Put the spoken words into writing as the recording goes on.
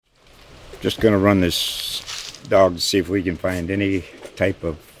just going to run this dog to see if we can find any type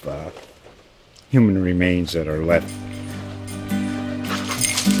of human remains that are left.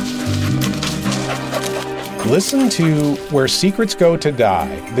 Listen to Where Secrets Go to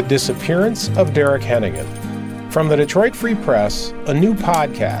Die, The Disappearance of Derek Hennigan. From the Detroit Free Press, a new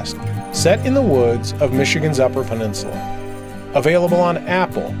podcast set in the woods of Michigan's Upper Peninsula. Available on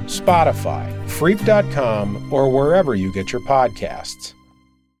Apple, Spotify, Freep.com, or wherever you get your podcasts.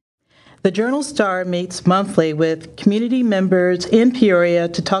 The Journal Star meets monthly with community members in Peoria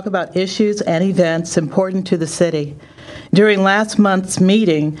to talk about issues and events important to the city. During last month's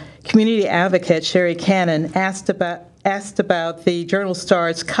meeting, community advocate Sherry Cannon asked about the Journal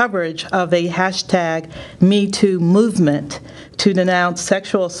Star's coverage of the hashtag #MeToo movement to denounce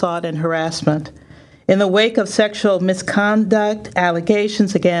sexual assault and harassment. In the wake of sexual misconduct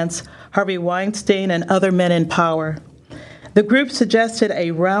allegations against Harvey Weinstein and other men in power, the group suggested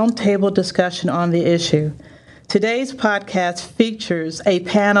a roundtable discussion on the issue. Today's podcast features a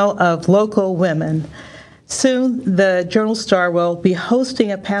panel of local women. Soon, the Journal Star will be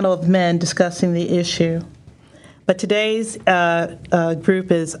hosting a panel of men discussing the issue. But today's group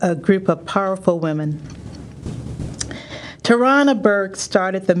is a group of powerful women. Tarana Burke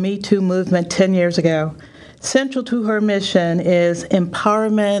started the Me Too movement 10 years ago. Central to her mission is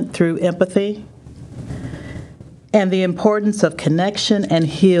empowerment through empathy and the importance of connection and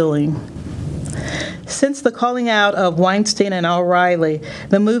healing. Since the calling out of Weinstein and O'Reilly,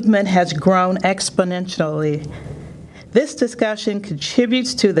 the movement has grown exponentially. This discussion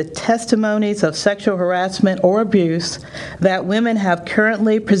contributes to the testimonies of sexual harassment or abuse that women have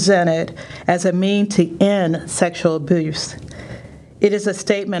currently presented as a means to end sexual abuse. It is a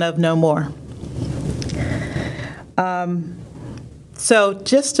statement of no more. So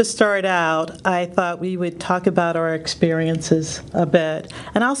just to start out, I thought we would talk about our experiences a bit.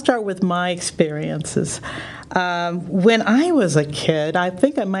 And I'll start with my experiences. When I was a kid, I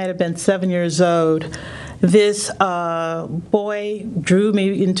think I might have been 7 years old, this boy drew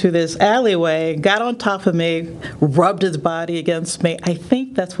me into this alleyway, got on top of me, rubbed his body against me. I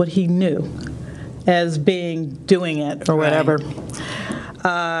think that's what he knew as doing it or whatever.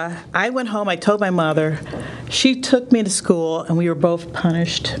 Right. I went home, I told my mother. She took me to school, and we were both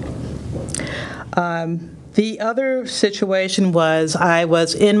punished. The other situation was I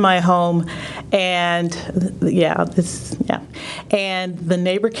was in my home, and and the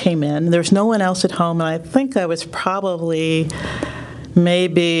neighbor came in. There's no one else at home, and I think I was probably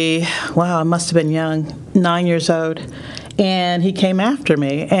I must have been young, 9 years old, and he came after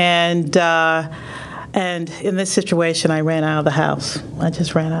me. And in this situation, I ran out of the house. I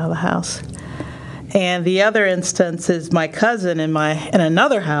just ran out of the house. And the other instance is my cousin in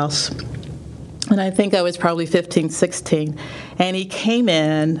another house. And I think I was probably 15, 16. And he came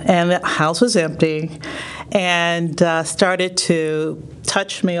in, and the house was empty, and started to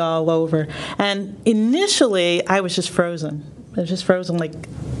touch me all over. And initially, I was just frozen. I was just frozen, like,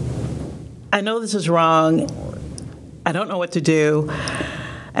 I know this is wrong. I don't know what to do.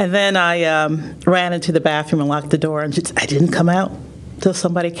 And then I ran into the bathroom and locked the door, and I didn't come out until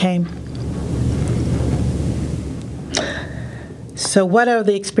somebody came. So what are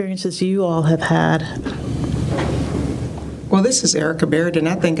the experiences you all have had? Well, this is Erica Baird, and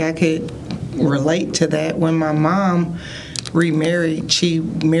I think I could relate to that. When my mom remarried, she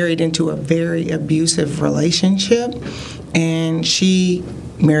married into a very abusive relationship, and she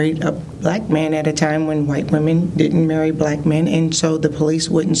married a black man at a time when white women didn't marry black men, and so the police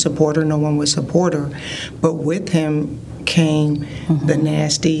wouldn't support her, no one would support her. But with him came the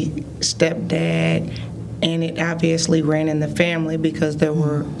nasty stepdad, and it obviously ran in the family because there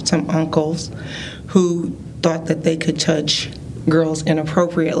were some uncles who thought that they could touch girls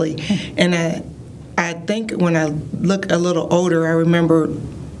inappropriately. And I think when I look a little older, I remember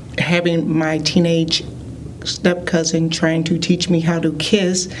having my teenage step-cousin trying to teach me how to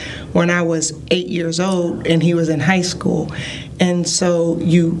kiss when I was 8 years old and he was in high school. And so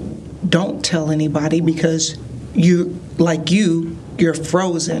you don't tell anybody because you're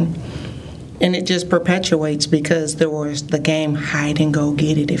frozen. And it just perpetuates because there was the game hide and go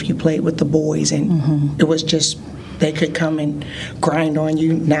get it if you played with the boys, and it was just they could come and grind on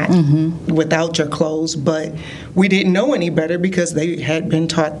you, not without your clothes, but we didn't know any better because they had been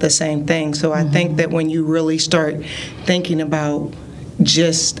taught the same thing. So I think that when you really start thinking about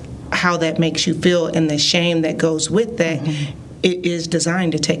just how that makes you feel and the shame that goes with that, it is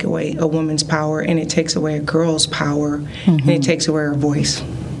designed to take away a woman's power, and it takes away a girl's power, and it takes away her voice.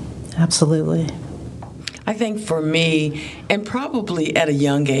 Absolutely. I think for me, and probably at a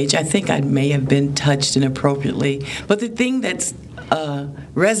young age, I think I may have been touched inappropriately. But the thing that's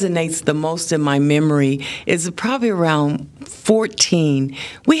resonates the most in my memory is probably around 14.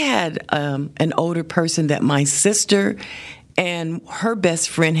 We had an older person that my sister and her best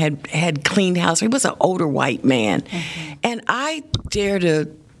friend had cleaned house. He was an older white man. Mm-hmm. And I dare to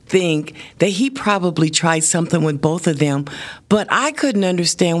think that he probably tried something with both of them, but I couldn't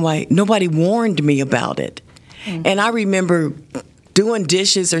understand why nobody warned me about it. Mm-hmm. And I remember doing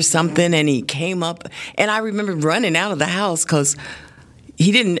dishes or something, and he came up, and I remember running out of the house because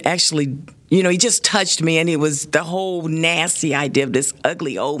he didn't actually, he just touched me, and it was the whole nasty idea of this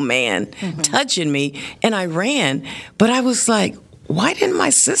ugly old man touching me, and I ran. But I was like, why didn't my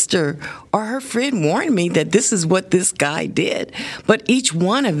sister or her friend warn me that this is what this guy did? But each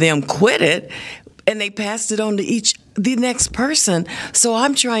one of them quit it, and they passed it on to the next person. So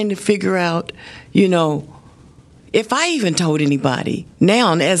I'm trying to figure out, if I even told anybody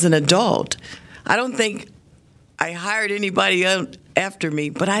now as an adult. I don't think I hired anybody after me,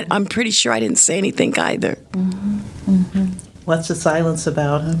 but I'm pretty sure I didn't say anything either. Mm-hmm. Mm-hmm. What's the silence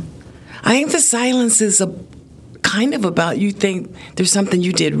about him? I think the silence is kind of about you think there's something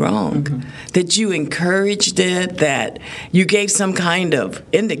you did wrong, that you encouraged it, that you gave some kind of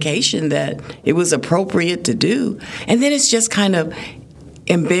indication that it was appropriate to do. And then it's just kind of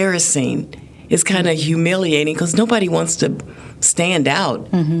embarrassing. It's kind of humiliating because nobody wants to stand out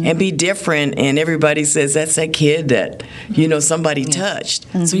and be different, and everybody says that's that kid that somebody touched.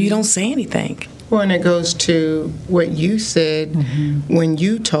 So you don't say anything. Well, and it goes to what you said when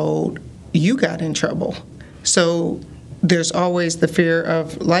you told, you got in trouble. So there's always the fear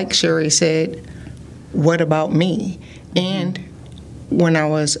of, like Sherry said, what about me? And when I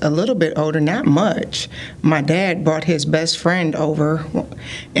was a little bit older, not much, my dad brought his best friend over,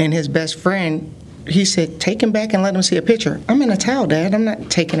 and his best friend, he said, take him back and let him see a picture. I'm in a towel, Dad. I'm not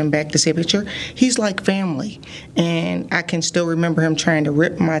taking him back to see a picture. He's like family. And I can still remember him trying to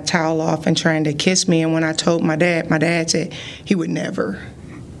rip my towel off and trying to kiss me. And when I told my dad said he would never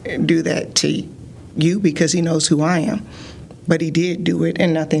do that to you because he knows who I am. But he did do it,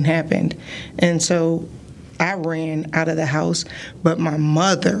 and nothing happened. And so I ran out of the house, but my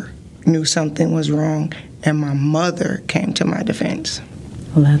mother knew something was wrong, and my mother came to my defense.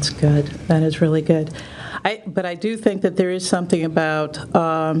 Well, that's good. That is really good. But I do think that there is something about,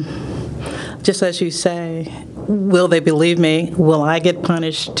 just as you say, will they believe me? Will I get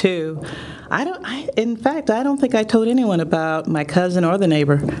punished too? In fact, I don't think I told anyone about my cousin or the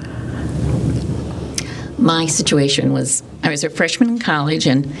neighbor. My situation was, I was a freshman in college,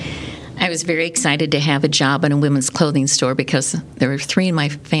 and I was very excited to have a job in a women's clothing store because there were 3 in my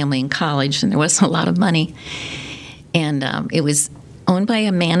family in college, and there wasn't a lot of money. And it was owned by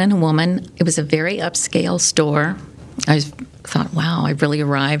a man and a woman. It was a very upscale store. I thought, wow, I've really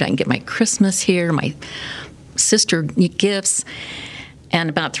arrived. I can get my Christmas here, my sister gifts. And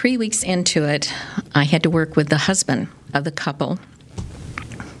about 3 weeks into it, I had to work with the husband of the couple.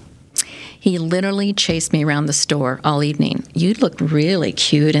 He literally chased me around the store all evening. You look really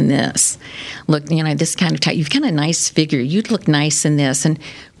cute in this. Look, this kind of type. You've got a nice figure. You'd look nice in this. And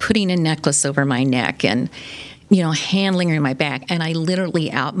putting a necklace over my neck and, handling her in my back. And I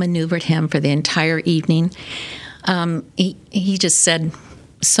literally outmaneuvered him for the entire evening. He just said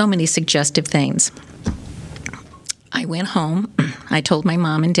so many suggestive things. I went home. I told my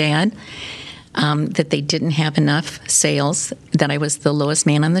mom and dad that they didn't have enough sales, that I was the lowest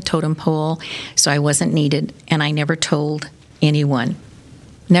man on the totem pole, so I wasn't needed, and I never told anyone.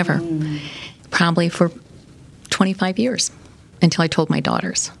 Never. Probably for 25 years, until I told my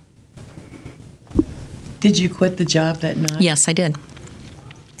daughters. Did you quit the job that night? Yes, I did.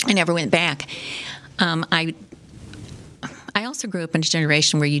 I never went back. I also grew up in a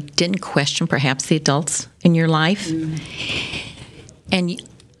generation where you didn't question perhaps the adults in your life. And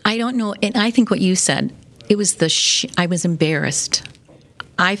I don't know, and I think what you said, it was I was embarrassed.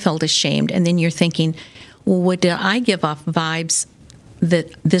 I felt ashamed. And then you're thinking, well, did I give off vibes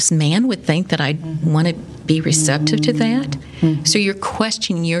that this man would think that I'd want to be receptive to that? So you're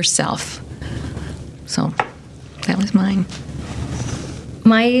questioning yourself. So that was mine.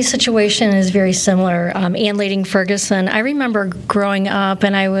 My situation is very similar. Ann Lading Ferguson. I remember growing up,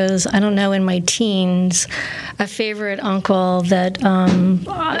 and I was, in my teens, a favorite uncle that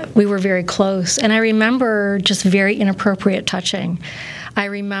we were very close. And I remember just very inappropriate touching. I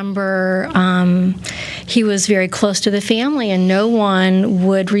remember he was very close to the family, and no one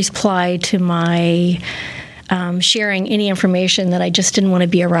would reply to my sharing any information that I just didn't want to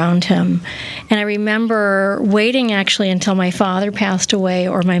be around him. And I remember waiting actually until my father passed away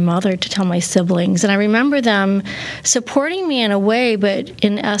or my mother to tell my siblings. And I remember them supporting me in a way, but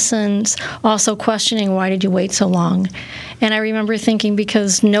in essence also questioning, why did you wait so long? And I remember thinking,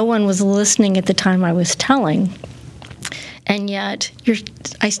 because no one was listening at the time I was telling. And yet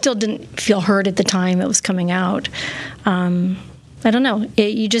I still didn't feel heard at the time it was coming out. I don't know.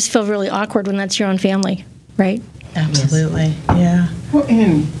 You just feel really awkward when that's your own family. Right? Absolutely. Yeah. Well,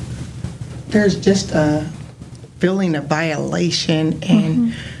 and there's just a feeling of violation,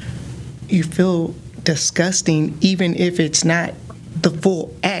 and you feel disgusting, even if it's not the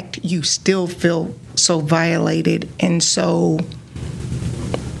full act. You still feel so violated and so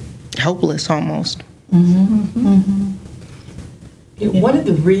helpless, almost. One of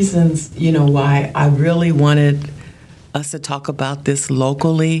the reasons, why I really wanted us to talk about this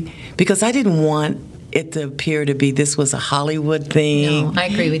locally, because I didn't want it to appear to be this was a Hollywood thing. No, I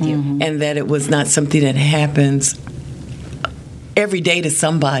agree with you. And that it was not something that happens every day to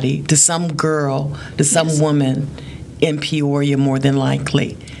somebody, to some girl, to some woman in Peoria, more than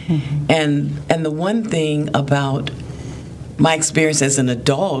likely. And the one thing about my experience as an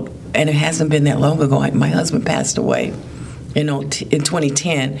adult, and it hasn't been that long ago, my husband passed away in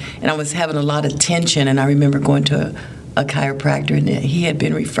 2010, and I was having a lot of tension, and I remember going to a chiropractor, and he had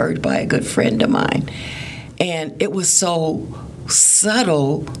been referred by a good friend of mine. And it was so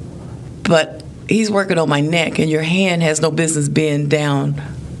subtle, but he's working on my neck, and your hand has no business being down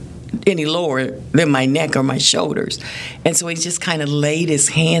any lower than my neck or my shoulders. And so he just kind of laid his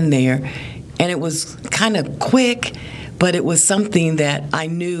hand there, and it was kind of quick, but it was something that I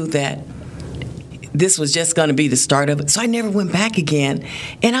knew that this was just going to be the start of it. So I never went back again.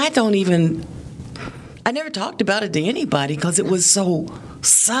 And I never talked about it to anybody because it was so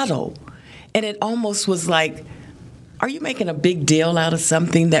subtle. And it almost was like, are you making a big deal out of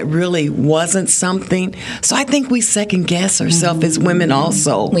something that really wasn't something? So I think we second guess ourselves as women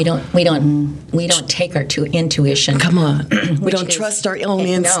also. We don't take our intuition. Come on. We don't trust our own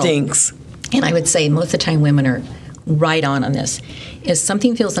instincts. No. And I would say most of the time women are right on this. If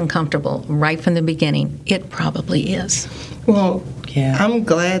something feels uncomfortable right from the beginning, it probably is. Well, I'm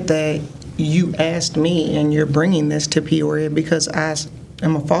glad that you asked me and you're bringing this to Peoria, because I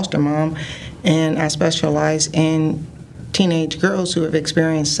am a foster mom and I specialize in teenage girls who have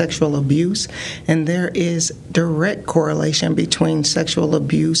experienced sexual abuse, and there is direct correlation between sexual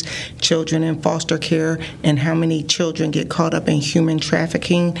abuse, children in foster care, and how many children get caught up in human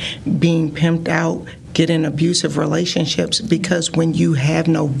trafficking, being pimped out, get in abusive relationships, because when you have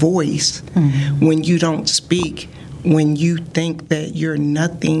no voice, when you don't speak, when you think that you're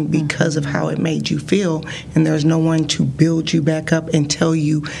nothing because of how it made you feel, and there's no one to build you back up and tell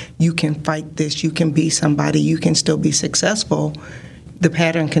you you can fight this, you can be somebody, you can still be successful, the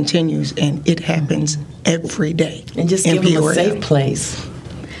pattern continues, and it happens every day. And just give them a safe place.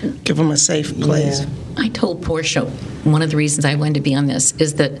 Give them a safe place. Yeah. I told Portia one of the reasons I wanted to be on this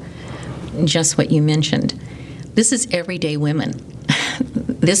is that just what you mentioned. This is everyday women.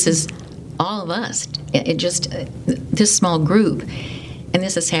 This is all of us. It just this small group, and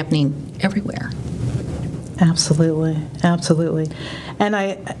this is happening everywhere. Absolutely, absolutely. And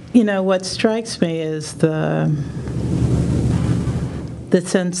what strikes me is the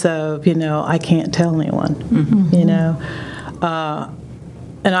sense of, I can't tell anyone,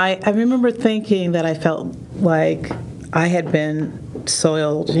 and I remember thinking that I felt like I had been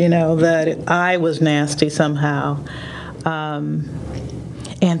soiled, that I was nasty somehow, and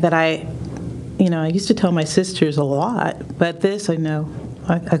that I used to tell my sisters a lot, but this I know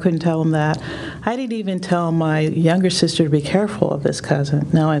I couldn't tell them that. I didn't even tell my younger sister to be careful of this cousin.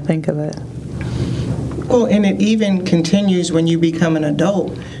 Now I think of it. Well, and it even continues when you become an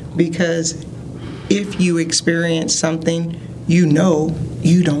adult, because if you experience something, you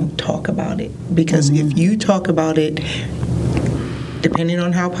don't talk about it. Because if you talk about it, depending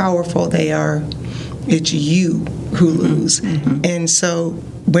on how powerful they are, it's you who lose. And so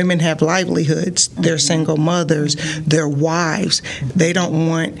women have livelihoods. They're single mothers. They're wives. They don't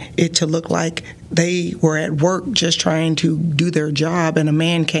want it to look like they were at work just trying to do their job and a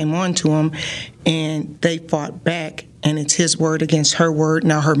man came on to them and they fought back, and it's his word against her word.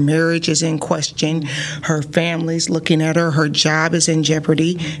 Now her marriage is in question. Her family's looking at her. Her job is in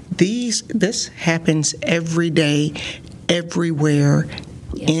jeopardy. This happens every day, everywhere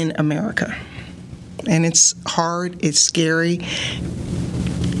in America. And it's hard, it's scary,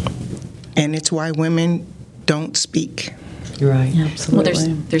 and it's why women don't speak. You're right. Absolutely.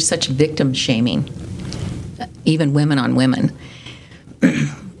 Well, there's such victim shaming, even women on women.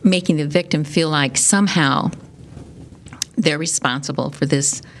 making the victim feel like somehow they're responsible for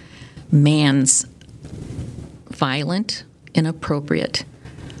this man's violent, inappropriate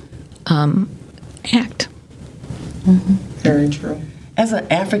act. Very true. As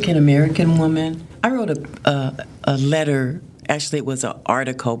an African American woman, I wrote a letter. Actually, it was an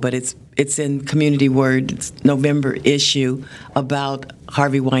article, but it's in Community Word, it's November issue, about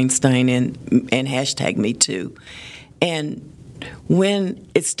Harvey Weinstein and hashtag Me Too. And when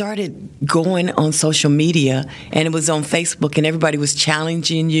it started going on social media and it was on Facebook and everybody was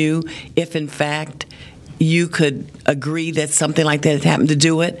challenging you if in fact you could agree that something like that had happened, to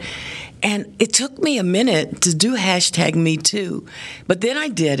do it. And it took me a minute to do hashtag Me Too. But then I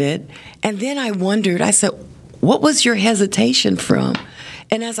did it, and then I wondered, I said, what was your hesitation from?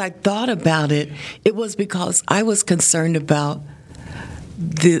 And as I thought about it, it was because I was concerned about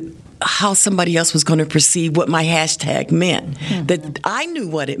how somebody else was going to perceive what my hashtag meant. Mm-hmm. That I knew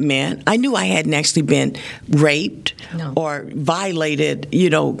what it meant. I knew I hadn't actually been raped or violated,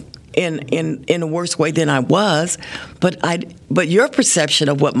 in a worse way than I was, but your perception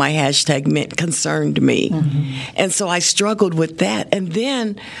of what my hashtag meant concerned me. Mm-hmm. And so I struggled with that. And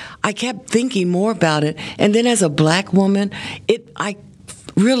then I kept thinking more about it. And then as a black woman, I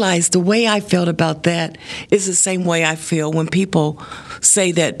realized the way I felt about that is the same way I feel when people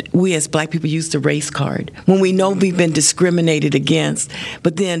say that we as black people use the race card, when we know we've been discriminated against.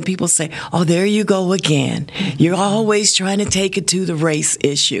 But then people say, oh, there you go again. You're always trying to take it to the race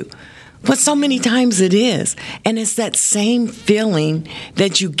issue. But so many times it is. And it's that same feeling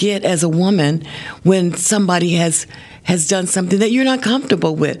that you get as a woman when somebody has done something that you're not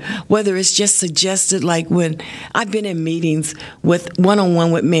comfortable with, whether it's just suggested, like when I've been in meetings with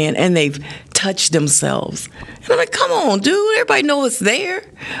one-on-one with men and they've touched themselves. And I'm like, come on, dude, everybody knows it's there.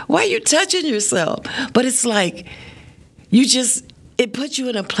 Why are you touching yourself? But it's like, it puts you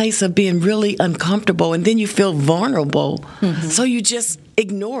in a place of being really uncomfortable, and then you feel vulnerable. Mm-hmm. So you just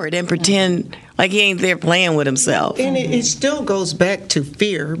ignore it and pretend like he ain't there playing with himself. And it still goes back to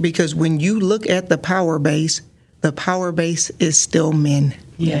fear, because when you look at the power base is still men.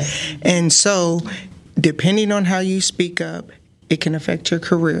 Yes. And so, depending on how you speak up, it can affect your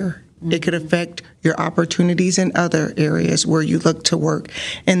career. Mm-hmm. It could affect your opportunities in other areas where you look to work.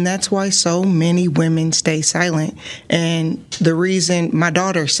 And that's why so many women stay silent. And the reason my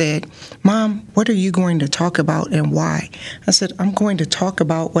daughter said, Mom, what are you going to talk about and why? I said, I'm going to talk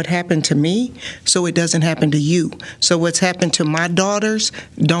about what happened to me so it doesn't happen to you. So what's happened to my daughters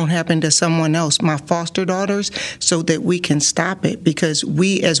don't happen to someone else, my foster daughters, so that we can stop it, because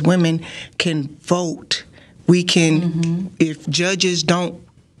we as women can vote. We can, if judges don't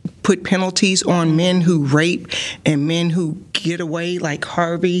put penalties on men who rape and men who get away, like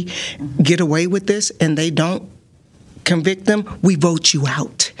Harvey, get away with this, and they don't convict them, we vote you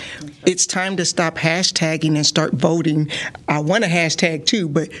out. It's time to stop hashtagging and start voting. I want a hashtag too,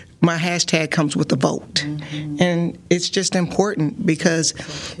 but my hashtag comes with a vote. Mm-hmm. And it's just important, because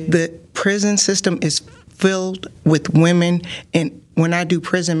the prison system is filled with women, and when I do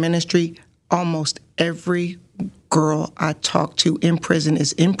prison ministry, almost every girl I talk to in prison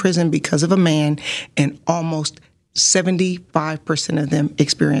is in prison because of a man, and almost 75% of them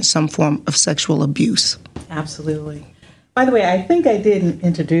experience some form of sexual abuse. Absolutely. By the way, I think I didn't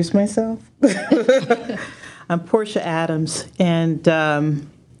introduce myself. I'm Portia Adams, and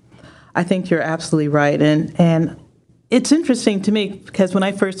I think you're absolutely right. And it's interesting to me, because when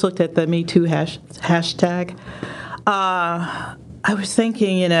I first looked at the Me Too hashtag, I was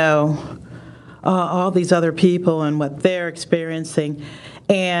thinking, all these other people and what they're experiencing.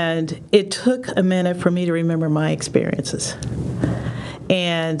 And it took a minute for me to remember my experiences.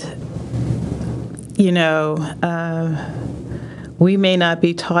 And, we may not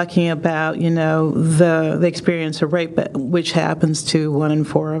be talking about, the experience of rape, which happens to 1 in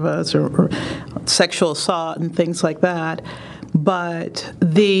 4 of us, or sexual assault and things like that. But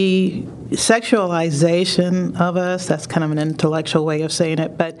the sexualization of us, that's kind of an intellectual way of saying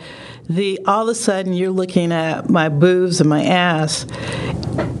it, but all of a sudden you're looking at my boobs and my ass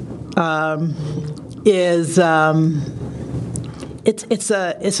it's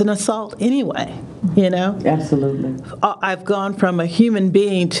an assault anyway, Absolutely. I've gone from a human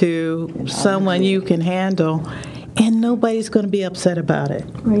being to someone you can handle, and nobody's going to be upset about it.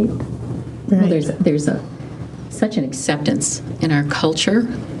 Right. Well, there's such an acceptance in our culture.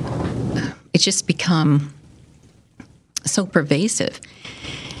 It's just become so pervasive.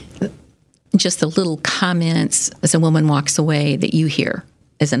 Just the little comments as a woman walks away that you hear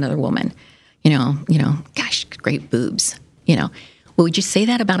as another woman. Gosh, great boobs. Well, would you say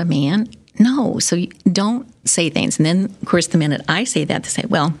that about a man? No. So you don't say things. And then, of course, the minute I say that, they say,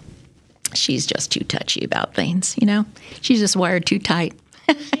 well, She's just too touchy about things, you know? She's just wired too tight.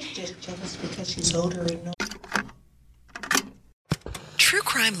 She's just jealous because she's older and no. True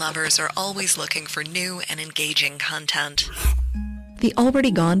crime lovers are always looking for new and engaging content. The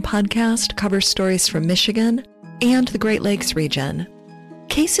Already Gone podcast covers stories from Michigan and the Great Lakes region.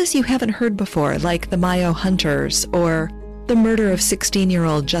 Cases you haven't heard before, like the Mayo Hunters or the murder of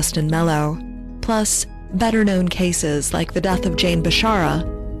 16-year-old Justin Mello, plus better-known cases like the death of Jane Bashara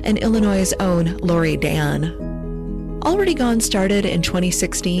and Illinois' own Lori Dan. Already Gone started in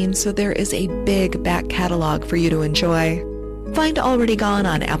 2016, so there is a big back catalog for you to enjoy. Find Already Gone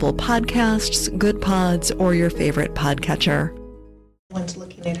on Apple Podcasts, Good Pods, or your favorite podcatcher. No one's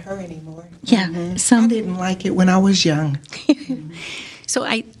looking at her anymore. Yeah. I didn't like it when I was young. So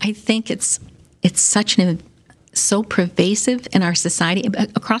I think it's so pervasive in our society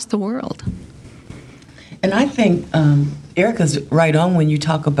across the world. And I think Erica's right on when you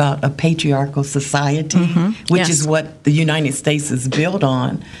talk about a patriarchal society, which is what the United States is built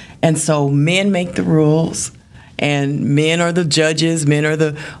on. And so men make the rules, and men are the judges, men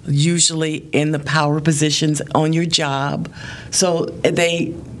are usually in the power positions on your job. So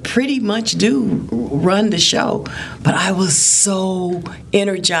they pretty much do run the show. But I was so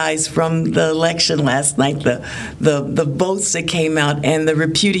energized from the election last night, the votes that came out and the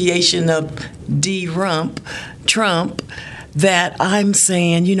repudiation of Trump, that I'm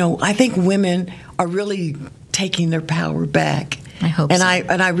saying, you know, I think women are really taking their power back. I hope and so.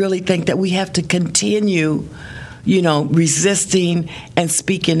 I really think that we have to continue, you know, resisting and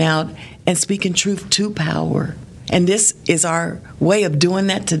speaking out and speaking truth to power. And this is our way of doing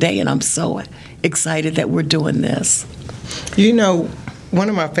that today, and I'm so excited that we're doing this. You know, one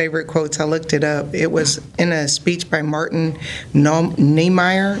of my favorite quotes, I looked it up. It was in a speech by Martin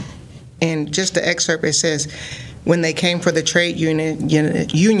Niemeyer, and just the excerpt, it says, when they came for the trade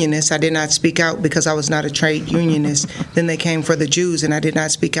unionists, I did not speak out because I was not a trade unionist. Then they came for the Jews, and I did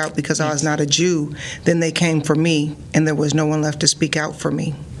not speak out because I was not a Jew. Then they came for me, and there was no one left to speak out for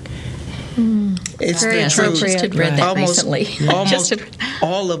me. It's Very the truth. appropriate. Read that recently. Almost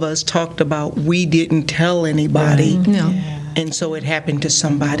all of us talked about we didn't tell anybody. Right. No. And so it happened to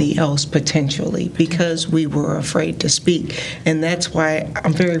somebody else potentially because we were afraid to speak. And that's why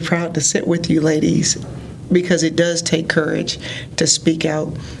I'm very proud to sit with you ladies, because it does take courage to speak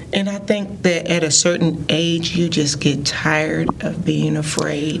out. And I think that at a certain age, you just get tired of being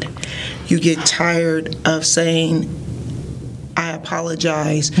afraid. You get tired of saying, I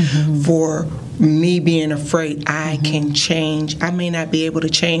apologize for me being afraid. I can change. I may not be able to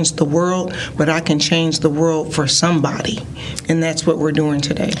change the world, but I can change the world for somebody. And that's what we're doing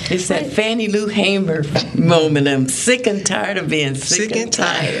today. It's that Fannie Lou Hamer moment. I'm sick and tired of being sick and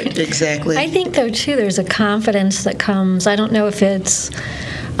tired. Exactly. I think, though, too, there's a confidence that comes. I don't know if it's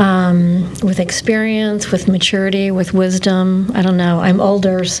with experience, with maturity, with wisdom. I don't know. I'm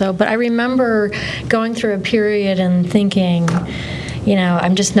older, but I remember going through a period and thinking, you know,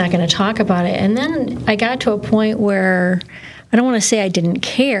 I'm just not going to talk about it. And then I got to a point where I don't want to say I didn't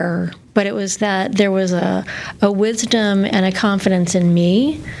care, but it was that there was a wisdom and a confidence in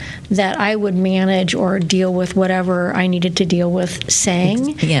me that I would manage or deal with whatever I needed to deal with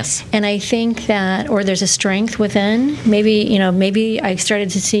saying. Yes. And I think that, or there's a strength within. Maybe I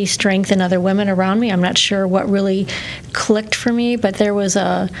started to see strength in other women around me. I'm not sure what really clicked for me, but there was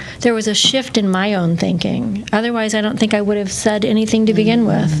a shift in my own thinking. Otherwise, I don't think I would have said anything to begin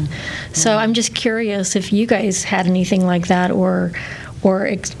with. So I'm just curious if you guys had anything like that, or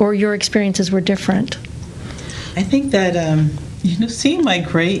your experiences were different. I think that seeing my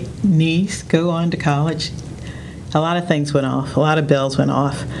great niece go on to college, a lot of things went off, a lot of bells went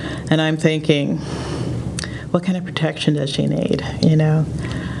off, and I'm thinking, what kind of protection does she need?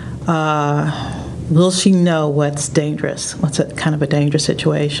 Will she know what's dangerous? What's a kind of a dangerous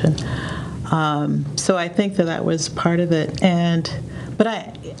situation? So I think that was part of it, but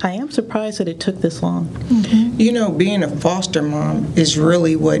I am surprised that it took this long. Mm-hmm. Being a foster mom is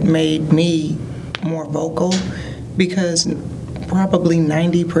really what made me more vocal, because probably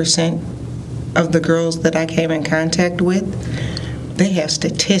 90% of the girls that I came in contact with, they have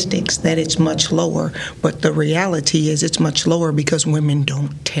statistics that it's much lower, but the reality is it's much lower because women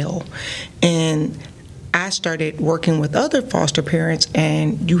don't tell. And I started working with other foster parents,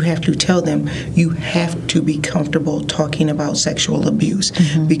 and you have to tell them you have to be comfortable talking about sexual abuse,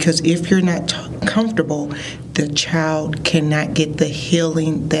 because if you're not comfortable, the child cannot get the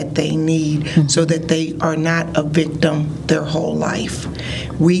healing that they need so that they are not a victim their whole life.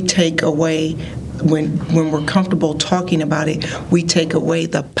 We take away when we're comfortable talking about it, we take away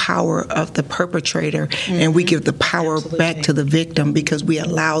the power of the perpetrator and we give the power back to the victim because we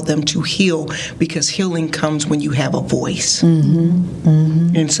allow them to heal, because healing comes when you have a voice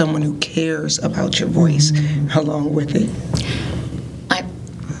and someone who cares about your voice along with it.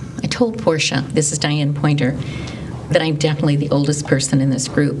 I told Portia, this is Diane Pointer, that I'm definitely the oldest person in this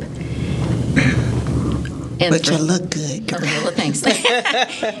group. But you look good, girl. Okay, well, thanks.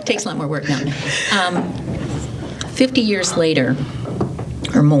 Takes a lot more work now. 50 years later,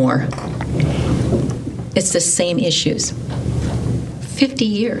 or more, it's the same issues. 50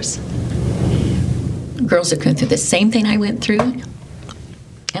 years. Girls are going through the same thing I went through,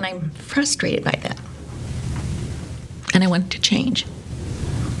 and I'm frustrated by that. And I want to change.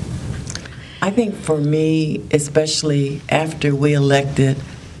 I think for me, especially after we elected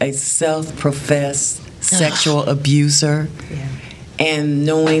a self-professed sexual abuser, and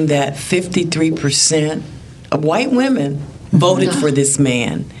knowing that 53% of white women voted for this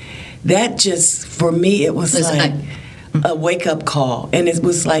man, that just, for me, it was like a wake-up call. And it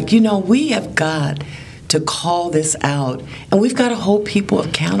was like, we have got to call this out, and we've got to hold people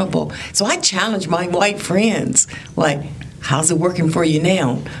accountable. So I challenge my white friends, like, how's it working for you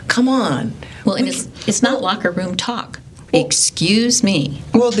now? Come on. Well, and it's not locker room talk. Excuse me.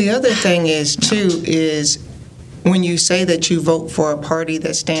 Well, the other thing is, too, is when you say that you vote for a party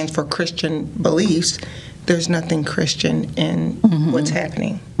that stands for Christian beliefs, there's nothing Christian in what's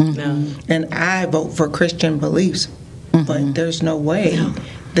happening. No. And I vote for Christian beliefs, but there's no way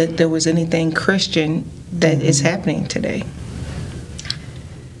that there was anything Christian that is happening today.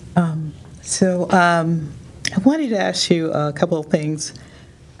 I wanted to ask you a couple of things.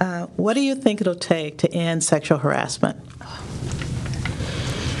 What do you think it'll take to end sexual harassment?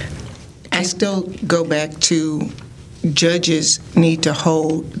 I still go back to judges need to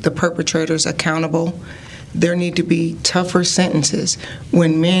hold the perpetrators accountable. There need to be tougher sentences.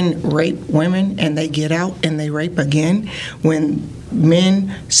 When men rape women and they get out and they rape again, when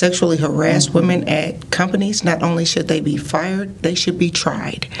men sexually harass women at companies, not only should they be fired, they should be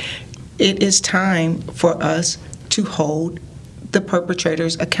tried. It is time for us to hold the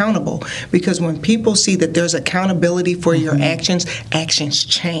perpetrators accountable, because when people see that there's accountability for your actions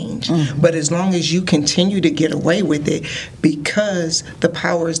change. But as long as you continue to get away with it because the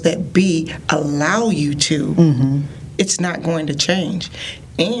powers that be allow you to, it's not going to change.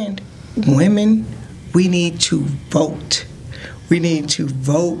 And women, we need to vote. We need to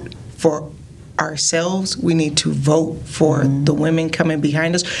vote for ourselves. We need to vote for the women coming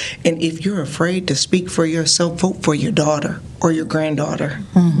behind us. And if you're afraid to speak for yourself, vote for your daughter or your granddaughter,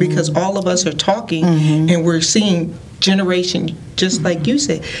 because all of us are talking and we're seeing generation, just like you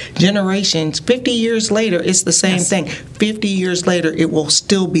said, generations, 50 years later, it's the same thing. 50 years later, it will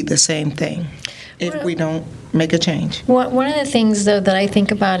still be the same thing if we don't make a change. One of the things, though, that I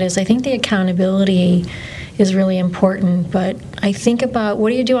think about is I think the accountability is really important, but I think about,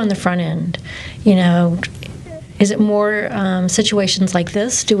 what do you do on the front end? Is it more situations like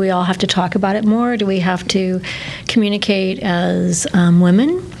this? Do we all have to talk about it more? Do we have to communicate as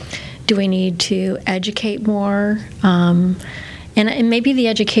women? Do we need to educate more? And maybe the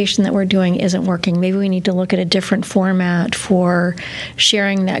education that we're doing isn't working. Maybe we need to look at a different format for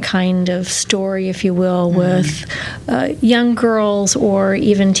sharing that kind of story, if you will, with young girls or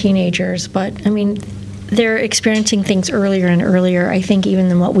even teenagers. But, they're experiencing things earlier and earlier, I think, even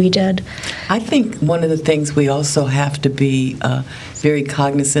than what we did. I think one of the things we also have to be very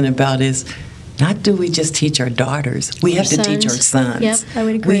cognizant about is, not do we just teach our daughters, we have to teach our sons. Yep, I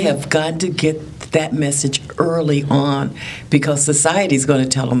would agree. We have got to get that message early on, because society's going to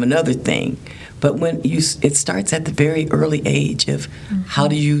tell them another thing. But it starts at the very early age of how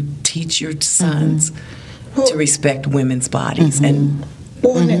do you teach your sons to respect women's bodies. And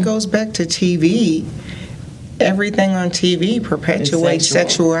it goes back to TV. Everything on TV perpetuates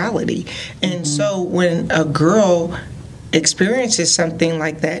sexuality. And so when a girl experiences something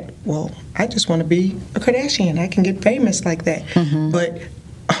like that, well, I just want to be a Kardashian. I can get famous like that. But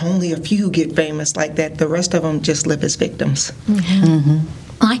only a few get famous like that. The rest of them just live as victims.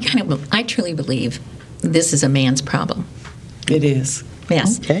 I truly believe this is a man's problem. It is.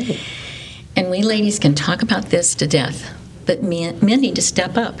 Yes. Okay. And we ladies can talk about this to death, but men need to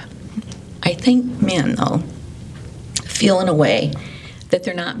step up. I think men, though, feel in a way that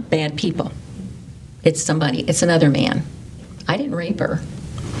they're not bad people. It's another man. I didn't rape her,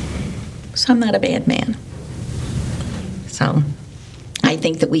 so I'm not a bad man. So I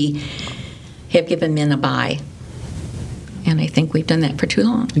think that we have given men a bye, and I think we've done that for too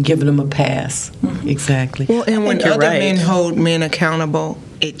long. Giving them a pass. Exactly. Well, and when other men hold men accountable,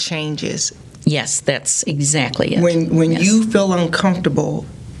 it changes. Yes, that's exactly it. When Yes. you feel uncomfortable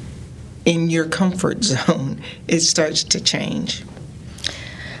in your comfort zone, it starts to change.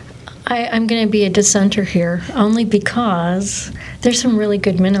 I'm going to be a dissenter here, only because there's some really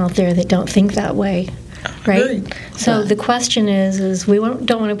good men out there that don't think that way, right? Agreed. So the question is we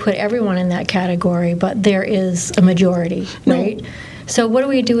don't want to put everyone in that category, but there is a majority, right? So what do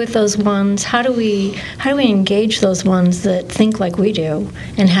we do with those ones? How do we engage those ones that think like we do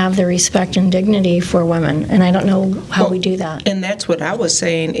and have the respect and dignity for women? And I don't know how we do that. And that's what I was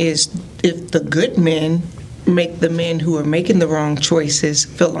saying is if the good men make the men who are making the wrong choices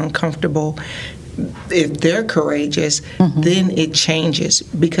feel uncomfortable, if they're courageous, then it changes,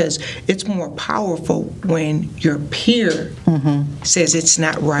 because it's more powerful when your peer says it's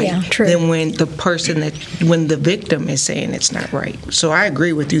not right than when when the victim is saying it's not right. So I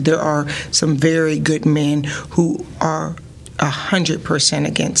agree with you. There are some very good men who are 100%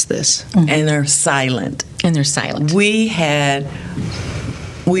 against this. And they're silent.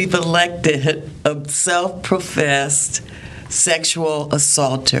 We've elected a self-professed sexual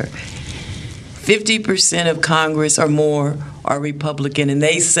assaulter. 50% of Congress or more are Republican, and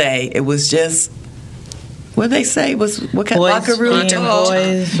they say it was just what they say was what kind of locker room talk,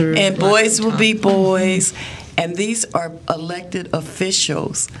 and boys will be boys, and these are elected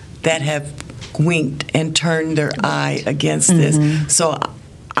officials that have winked and turned their eye against this. So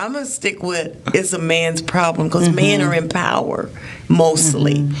I'm gonna stick with it's a man's problem, because men are in power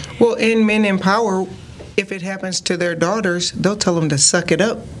mostly. Well, and men in power, if it happens to their daughters, they'll tell them to suck it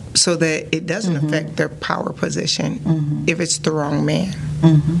up so that it doesn't affect their power position if it's the wrong man.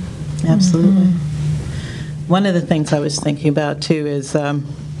 Absolutely. One of the things I was thinking about too is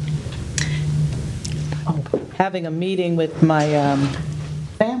having a meeting with my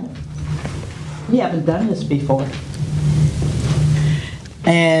family. We haven't done this before.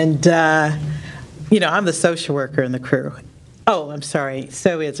 And, I'm the social worker in the crew. Oh, I'm sorry.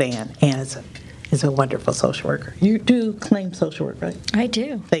 So is Ann. Ann is a wonderful social worker. You do claim social work, right? I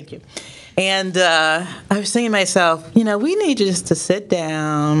do. Thank you. And I was thinking to myself, we need just to sit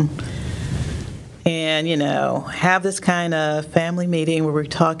down and, have this kind of family meeting where we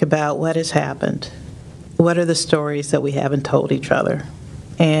talk about what has happened. What are the stories that we haven't told each other?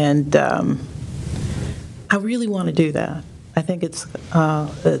 And I really want to do that. I think it's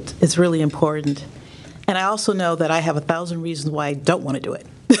really important. And I also know that I have 1,000 reasons why I don't want to do it.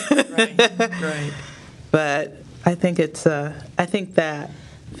 Right. But I think I think that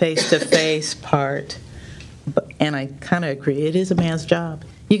face-to-face part, and I kind of agree, it is a man's job.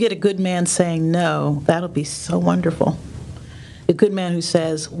 You get a good man saying no, that'll be so wonderful. A good man who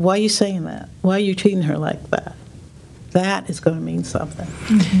says, why are you saying that? Why are you treating her like that? That is going to mean something.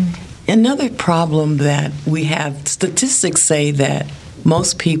 Another problem that we have, statistics say that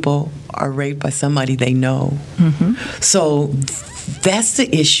most people are raped by somebody they know. So that's the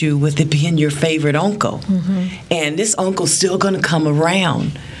issue with it being your favorite uncle. And this uncle's still going to come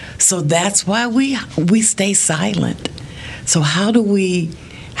around. So that's why we stay silent. So how do we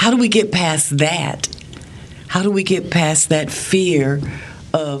get past that? How do we get past that fear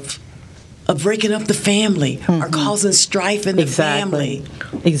of breaking up the family or causing strife in the family?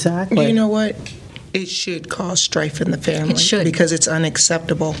 Exactly. You know what? It should cause strife in the family. It should. Because it's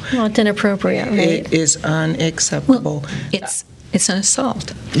unacceptable. Well, it's inappropriate, right? It is unacceptable. It's an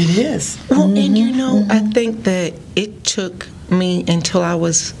assault. It is. Well, and I think that it took me until I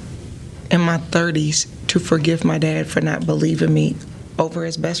was in my 30s to forgive my dad for not believing me over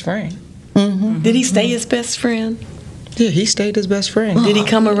his best friend. Did he stay his best friend? Yeah, he stayed his best friend. Did he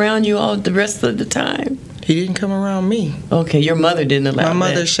come around you all the rest of the time? He didn't come around me. Okay, your mother didn't allow that. My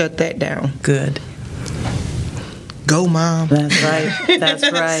mother shut that down. Good. Go, Mom. That's right.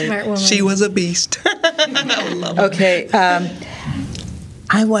 That's right. Smart woman. She was a beast. Okay.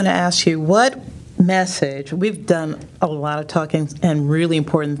 I want to ask you, what message, we've done a lot of talking and really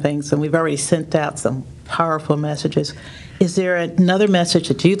important things, and we've already sent out some powerful messages. Is there another message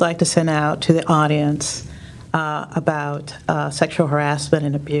that you'd like to send out to the audience about sexual harassment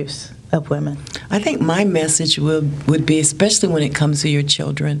and abuse of women? I think my message would be, especially when it comes to your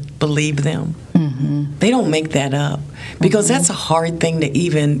children, believe them. They don't make that up, because that's a hard thing to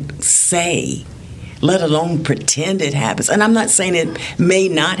even say, let alone pretend it happens. And I'm not saying it may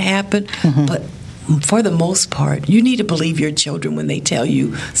not happen, but for the most part, you need to believe your children when they tell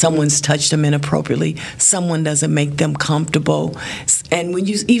you someone's touched them inappropriately, someone doesn't make them comfortable, and when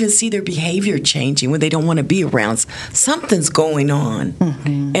you even see their behavior changing, when they don't want to be around, something's going on.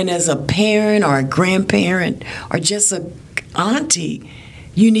 And as a parent or a grandparent or just a auntie,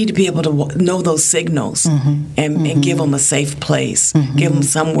 you need to be able to know those signals and give them a safe place. Give them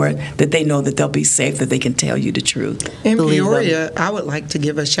somewhere that they know that they'll be safe, that they can tell you the truth. In Peoria, I would like to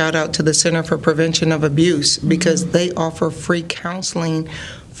give a shout out to the Center for Prevention of Abuse because they offer free counseling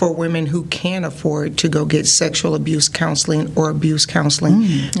for women who can't afford to go get sexual abuse counseling or abuse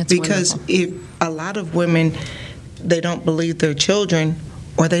counseling. Because if a lot of women, they don't believe their children,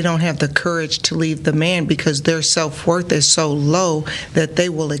 or they don't have the courage to leave the man because their self-worth is so low that they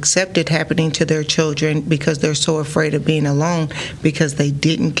will accept it happening to their children because they're so afraid of being alone because they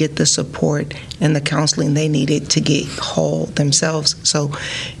didn't get the support and the counseling they needed to get whole themselves. So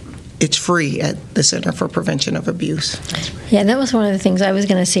it's free at the Center for Prevention of Abuse. Yeah, that was one of the things I was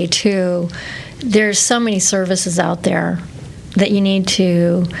going to say, too. There's so many services out there that you need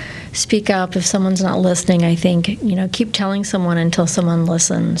to speak up if someone's not listening. I think, keep telling someone until someone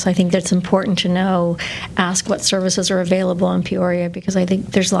listens. I think that's important to know. Ask what services are available in Peoria because I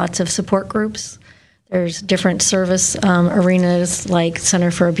think there's lots of support groups. There's different service arenas like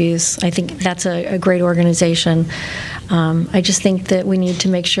Center for Abuse. I think that's a great organization. I just think that we need to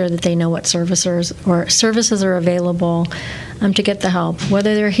make sure that they know what services are available to get the help,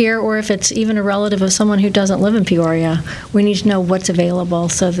 whether they're here or if it's even a relative of someone who doesn't live in Peoria. We need to know what's available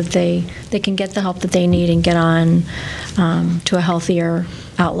so that they can get the help that they need and get on to a healthier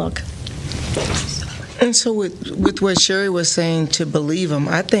outlook. And so with what Sherry was saying, to believe them,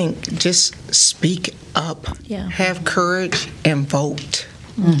 I think just speak up, have courage, and vote.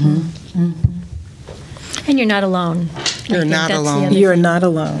 And you're not alone. You're not alone. You're not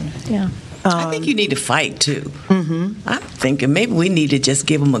alone. Yeah. I think you need to fight, too. I'm thinking maybe we need to just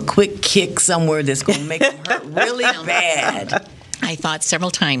give them a quick kick somewhere that's going to make them hurt really bad. I thought several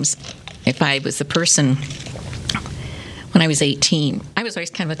times if I was the person when I was 18. I was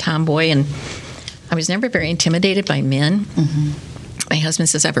always kind of a tomboy, and I was never very intimidated by men. My husband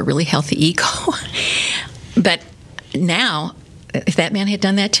says I have a really healthy ego. But now, if that man had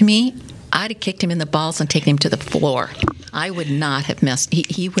done that to me, I'd have kicked him in the balls and taken him to the floor. I would not have messed.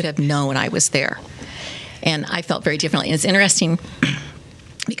 He would have known I was there. And I felt very differently. And it's interesting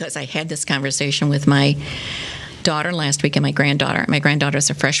because I had this conversation with my daughter last week and my granddaughter. My granddaughter's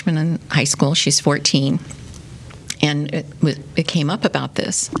a freshman in high school. She's 14. And it came up about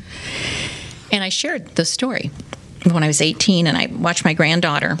this. And I shared the story when I was 18, and I watched my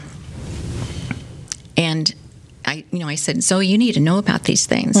granddaughter. And I said, Zoe, you need to know about these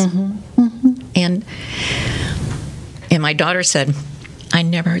things. And my daughter said, I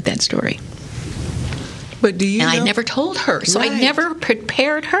never heard that story. But do you and know? I never told her, so Right. I never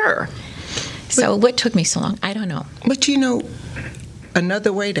prepared her. So what took me so long? I don't know. But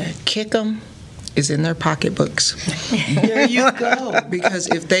another way to kick them is in their pocketbooks. There you go. Because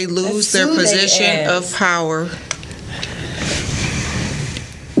if they lose their position of power,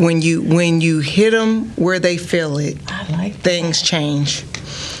 when you hit them where they feel it, things change.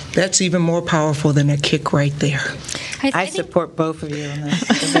 That's even more powerful than a kick right there. I support both of you on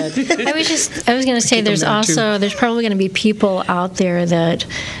that. I was going to say there's probably going to be people out there that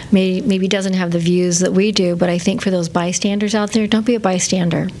maybe doesn't have the views that we do, but I think for those bystanders out there, don't be a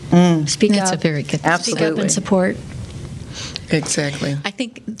bystander. Speak up. That's a very good. Speak up and support. Exactly. I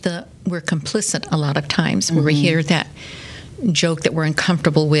think we're complicit a lot of times where we hear that joke that we're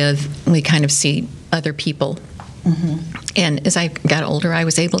uncomfortable with. We kind of see other people. And as I got older, I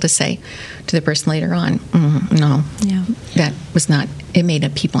was able to say to the person later on, no, that was not, it made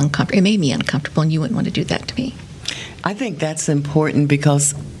people uncomfortable. It made me uncomfortable, and you wouldn't want to do that to me. I think that's important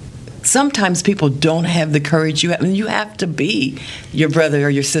because sometimes people don't have the courage. You have to be your brother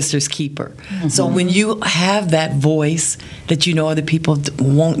or your sister's keeper. So when you have that voice that other people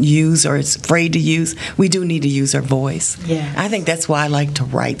won't use or is afraid to use, we do need to use our voice. Yes. I think that's why I like to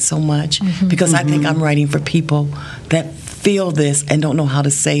write so much because I think I'm writing for people that feel this and don't know how to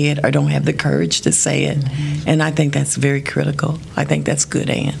say it or don't have the courage to say it. And I think that's very critical. I think that's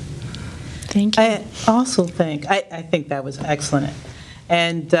good, Ann. Thank you. I also think, I think that was excellent.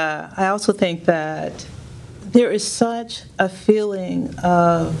 And I also think that there is such a feeling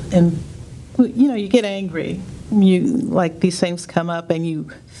of, you get angry. These things come up and you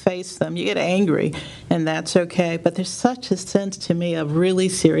face them. You get angry, and that's okay. But there's such a sense to me of really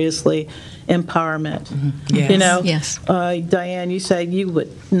seriously empowerment. Yes. Yes. Diane, you said you would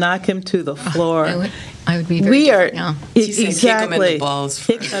knock him to the floor. I would be very different now. She said kick him in the balls.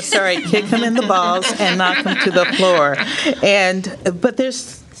 Kick him in the balls and knock him to the floor. But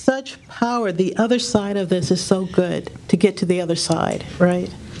there's such power. The other side of this is so good to get to the other side,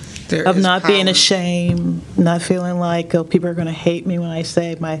 right? Of not being ashamed, not feeling like, people are going to hate me when I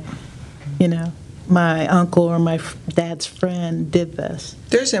say my uncle or my dad's friend did this.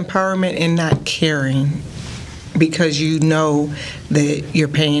 There's empowerment in not caring, because you know that you're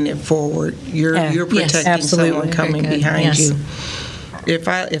paying it forward. You're protecting someone coming behind you. If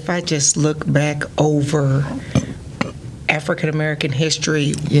I just look back over African American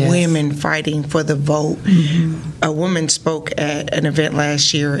history, women fighting for the vote. Mm-hmm. A woman spoke at an event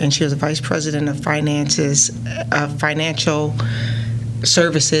last year, and she was the vice president of finances, financial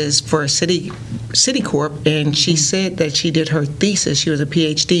services for Citicorp, and she said that she did her thesis. She was a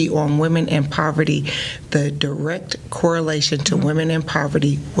PhD on women and poverty. The direct correlation to women and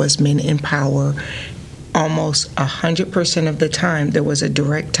poverty was men in power. Almost 100% of the time, there was a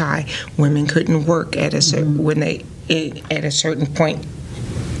direct tie. Women couldn't work at a certain point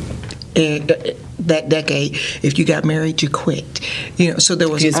in that decade. If you got married, you quit. So there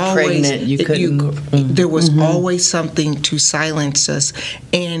was always pregnant, you couldn't. There was always something to silence us.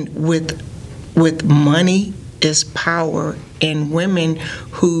 And with money is power, and women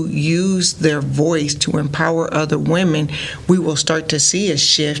who use their voice to empower other women, we will start to see a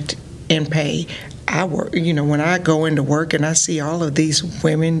shift in pay. When I go into work and I see all of these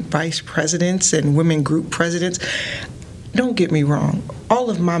women vice presidents and women group presidents, don't get me wrong, all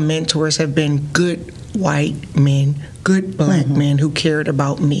of my mentors have been good white men, good black men who cared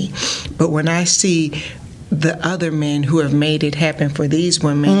about me. But when I see the other men who have made it happen for these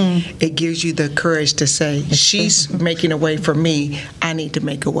women, it gives you the courage to say, she's making a way for me, I need to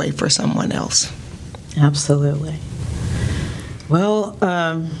make a way for someone else. Absolutely. Well,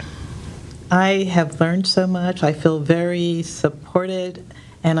 I have learned so much. I feel very supported,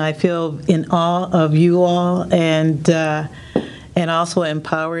 and I feel in awe of you all, and also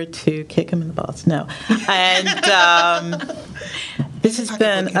empowered to kick him in the balls. No, and this has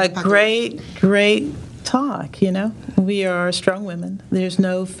been a great talk. We are strong women. There's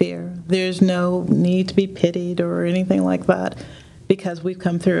no fear. There's no need to be pitied or anything like that, because we've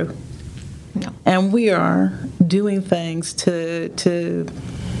come through, and we are doing things to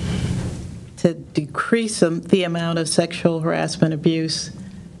decrease the amount of sexual harassment, abuse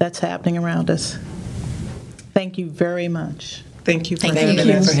that's happening around us. Thank you very much. Thank you for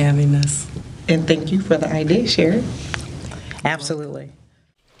having us. And thank you for the idea, Sharon. Absolutely.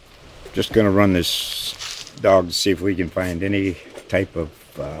 Just going to run this dog to see if we can find any type of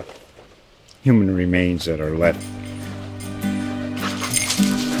human remains that are left.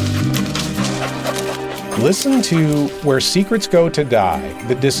 Listen to Where Secrets Go to Die,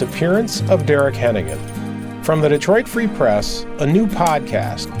 The Disappearance of Derek Hennigan. From the Detroit Free Press, a new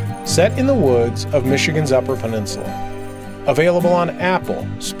podcast set in the woods of Michigan's Upper Peninsula. Available on Apple,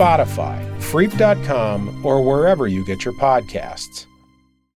 Spotify, Freep.com, or wherever you get your podcasts.